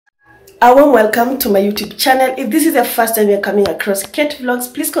A warm welcome to my YouTube channel. If this is the first time you're coming across Kate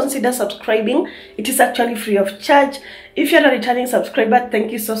Vlogs, please consider subscribing. It is actually free of charge. If you're a returning subscriber,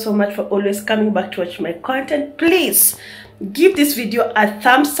 thank you so much for always coming back to watch my content. Please give this video a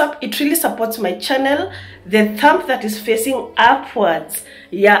thumbs up. It really supports my channel. The thumb that is facing upwards.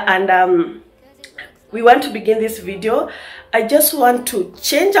 Yeah, and we want to begin this video. I just want to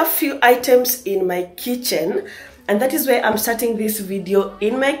change a few items in my kitchen. And that is why I'm starting this video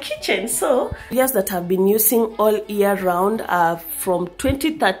in my kitchen. So, yes, that I've been using all year round. From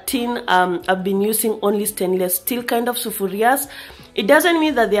 2013, I've been using only stainless steel kind of sufurias. It doesn't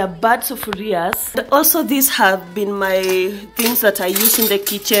mean that they are bad sufurias. Also, these have been my things that I use in the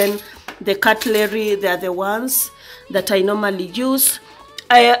kitchen. The cutlery, they are the ones that I normally use.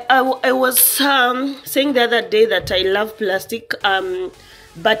 I was saying the other day that I love plastic,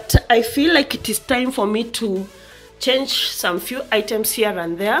 but I feel like it is time for me to change some few items here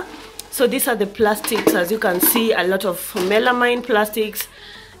and there. So these are the plastics, as you can see, a lot of melamine plastics.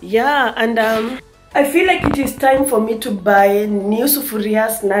 Yeah, and I feel like it is time for me to buy new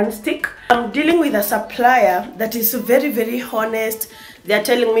sufurias non-stick. I'm dealing with a supplier that is very honest. They are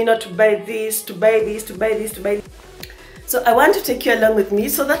telling me not to buy this, to buy this, to buy this, to buy this. So I want to take you along with me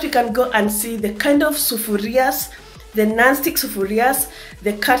so that we can go and see the kind of sufurias, the non-stick sufurias,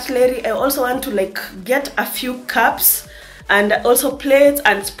 the cutlery. I also want to get a few cups and also plates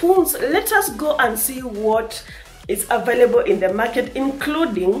and spoons. Let us go and see what is available in the market,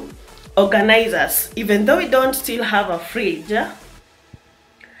 including organizers. Even though we don't still have a fridge, yeah?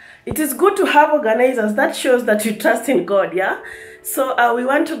 It is good to have organizers. That shows that you trust in God, yeah? So we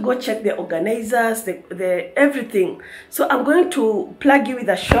want to go check the organizers, the everything. So I'm going to plug you with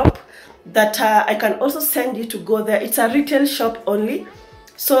a shop that I can also send you to go there. It's a retail shop only,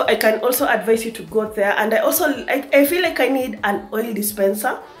 so I can also advise you to go there. And I feel like I need an oil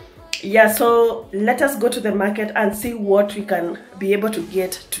dispenser. Yeah, so let us go to the market and see what we can be able to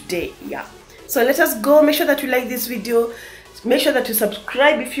get today. Yeah, so let us go. Make sure that you like this video, make sure that you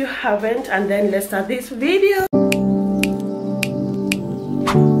subscribe if you haven't, and then let's start this video.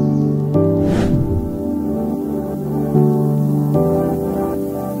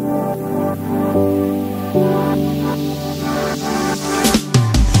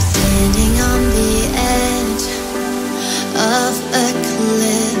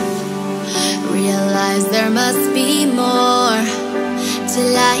 There must be more to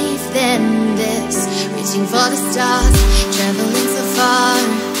life than this. Reaching for the stars, traveling so far,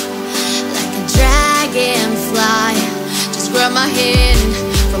 like a dragonfly. Just grab my hand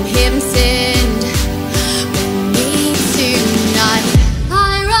from him, send with me tonight.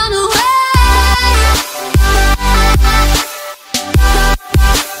 I run away.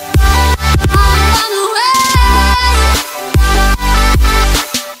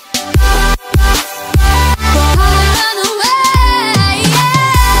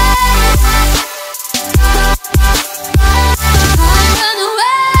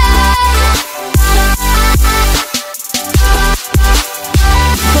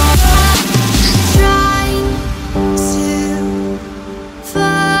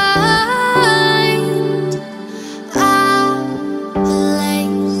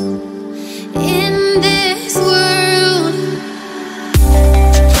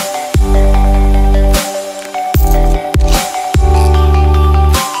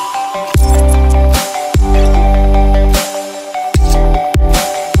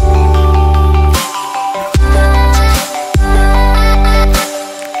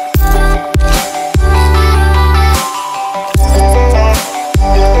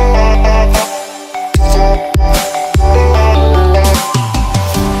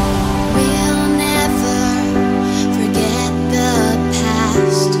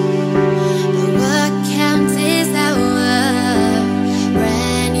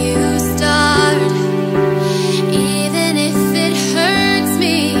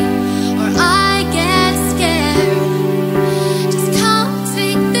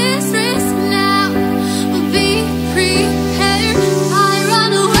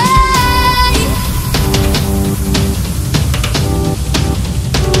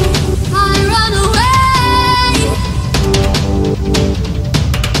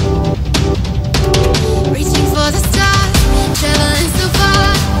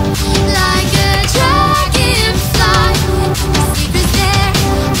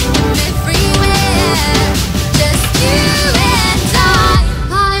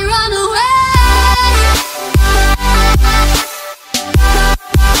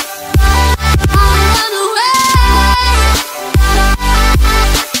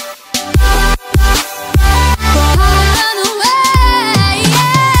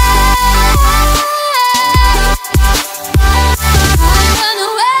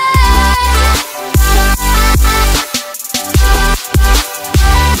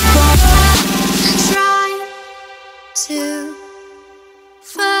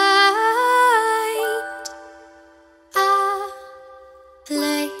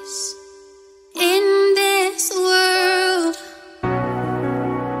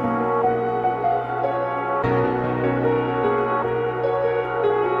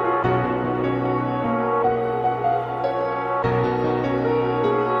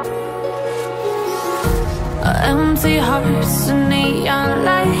 Empty hearts and neon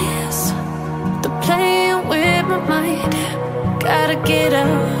lights, they're playing with my mind. Gotta get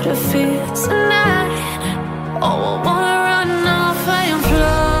out of here tonight. Oh, I wanna run off and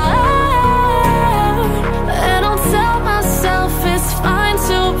fly, and I'll tell myself it's fine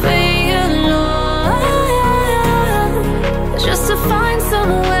to be alone, just to find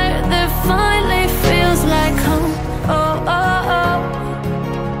somewhere that finally feels like home. Oh, oh, oh.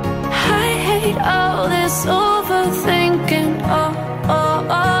 I hate all this overthinking. Oh,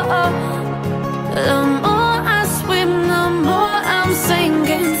 oh, oh, oh. The more I swim, the more I'm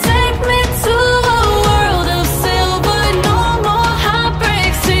sinking. Take me to a world of silver. No more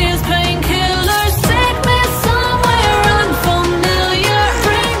heartbreaks, tears, painkillers. Take me somewhere unfamiliar.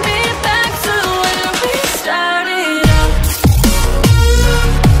 Bring me back to where we started out.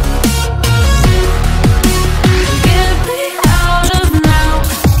 Get me out of now,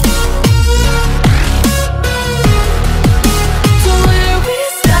 to where we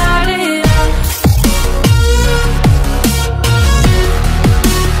started out.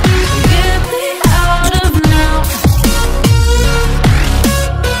 Get me out of now,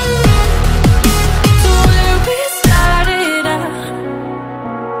 to where we started out.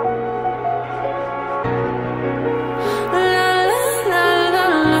 La la la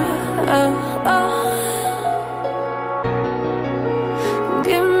la, oh, oh.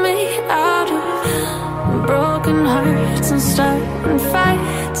 Get me out of broken hearts and starting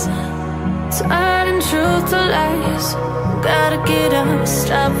fights, turning truth to lies. Gotta get up,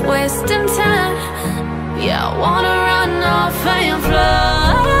 stop wasting time. Yeah, I wanna run off and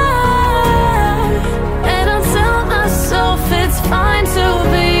fly, and I'll tell myself it's fine to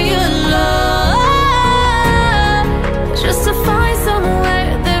be alone, just to find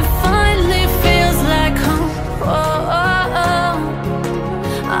somewhere that finally feels like home. Oh, oh, oh.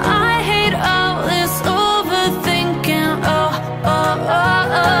 I hate all this overthinking. Oh, oh,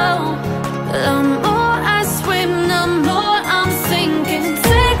 oh, oh. The more I swim, the more I'm sinking.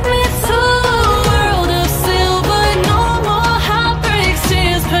 Take me to a world of silver. No more heartbreaks,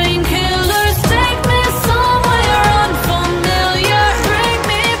 tears, painkillers. Take me somewhere unfamiliar. Bring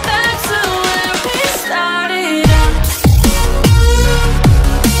me back to where we started out.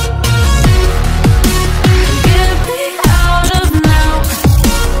 Get me out of now,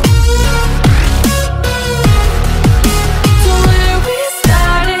 to where we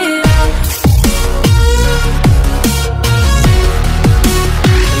started out.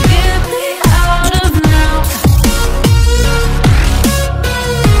 Get me out of now,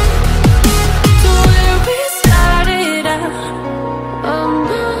 to where we started out. Oh,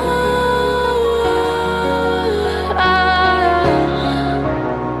 no.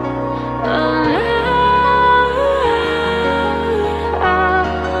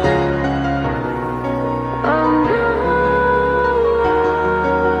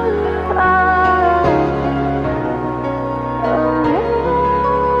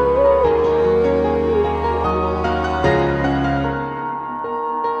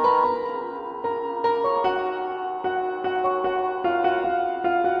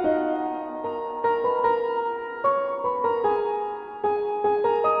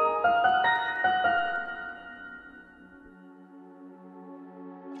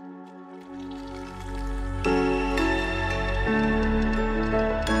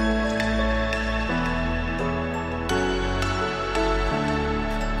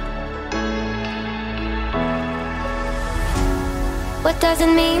 What does it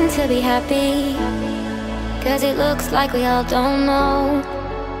mean to be happy? 'Cause it looks like we all don't know.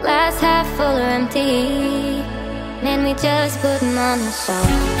 Glass half full or empty, then we just putting on a show.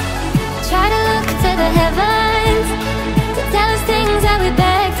 Try to look to the heavens to tell us things that we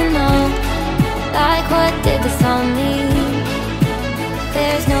beg to know. Like, what did the song mean?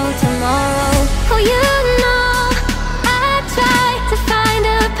 There's no tomorrow. Oh, you know, I try to find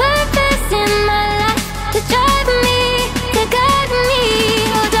a purpose in my life to drive me, to guide me.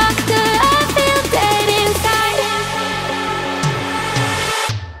 Oh, doctor, I feel dead inside.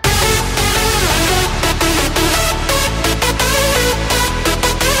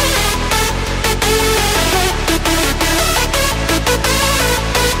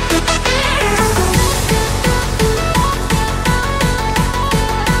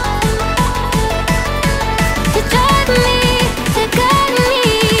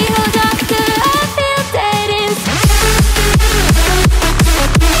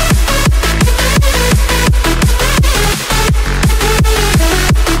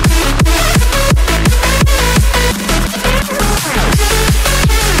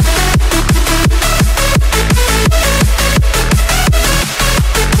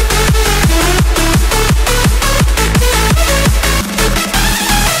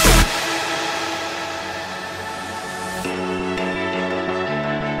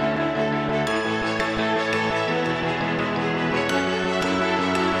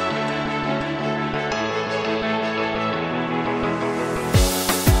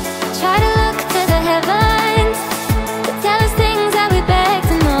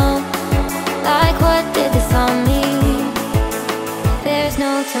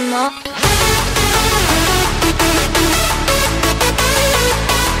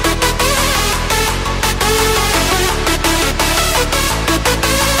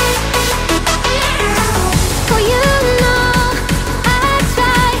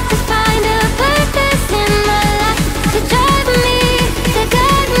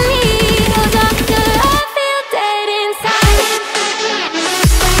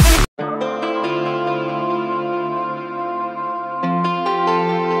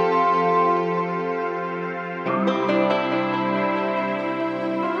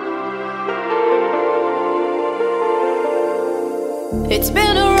 It's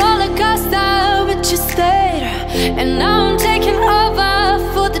been a roller coaster, but you stayed. And now I'm taking over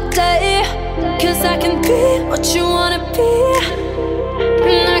for the day. Cause I can be what you wanna be,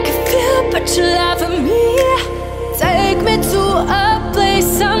 and I can feel but you lie for me. Take me to a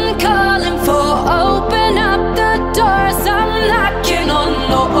place I'm calling for. Open up the doors I'm knocking on.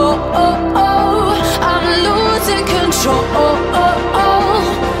 I'm losing control.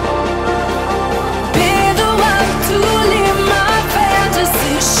 Be the one to leave my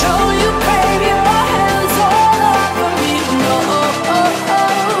fantasy. Show you, baby, your hands all over me. No,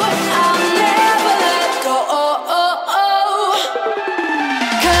 I'll never let go.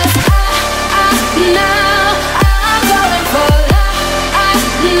 Cause now I'm falling for love.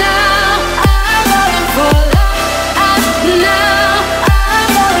 Now I'm falling for love. Now I'm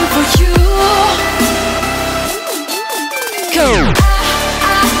falling for you. Go.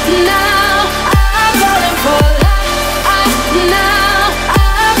 Now I'm falling for love. Now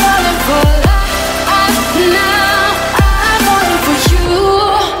I'm falling for love. Now I'm falling for you.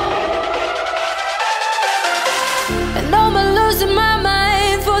 And I'm losing my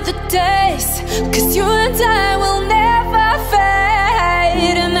mind for the days. Cause you and I will never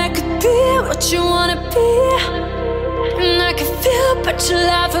fade. And I could be what you wanna be, and I can feel but you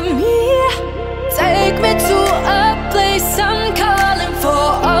lie for me. Take me to a place I'm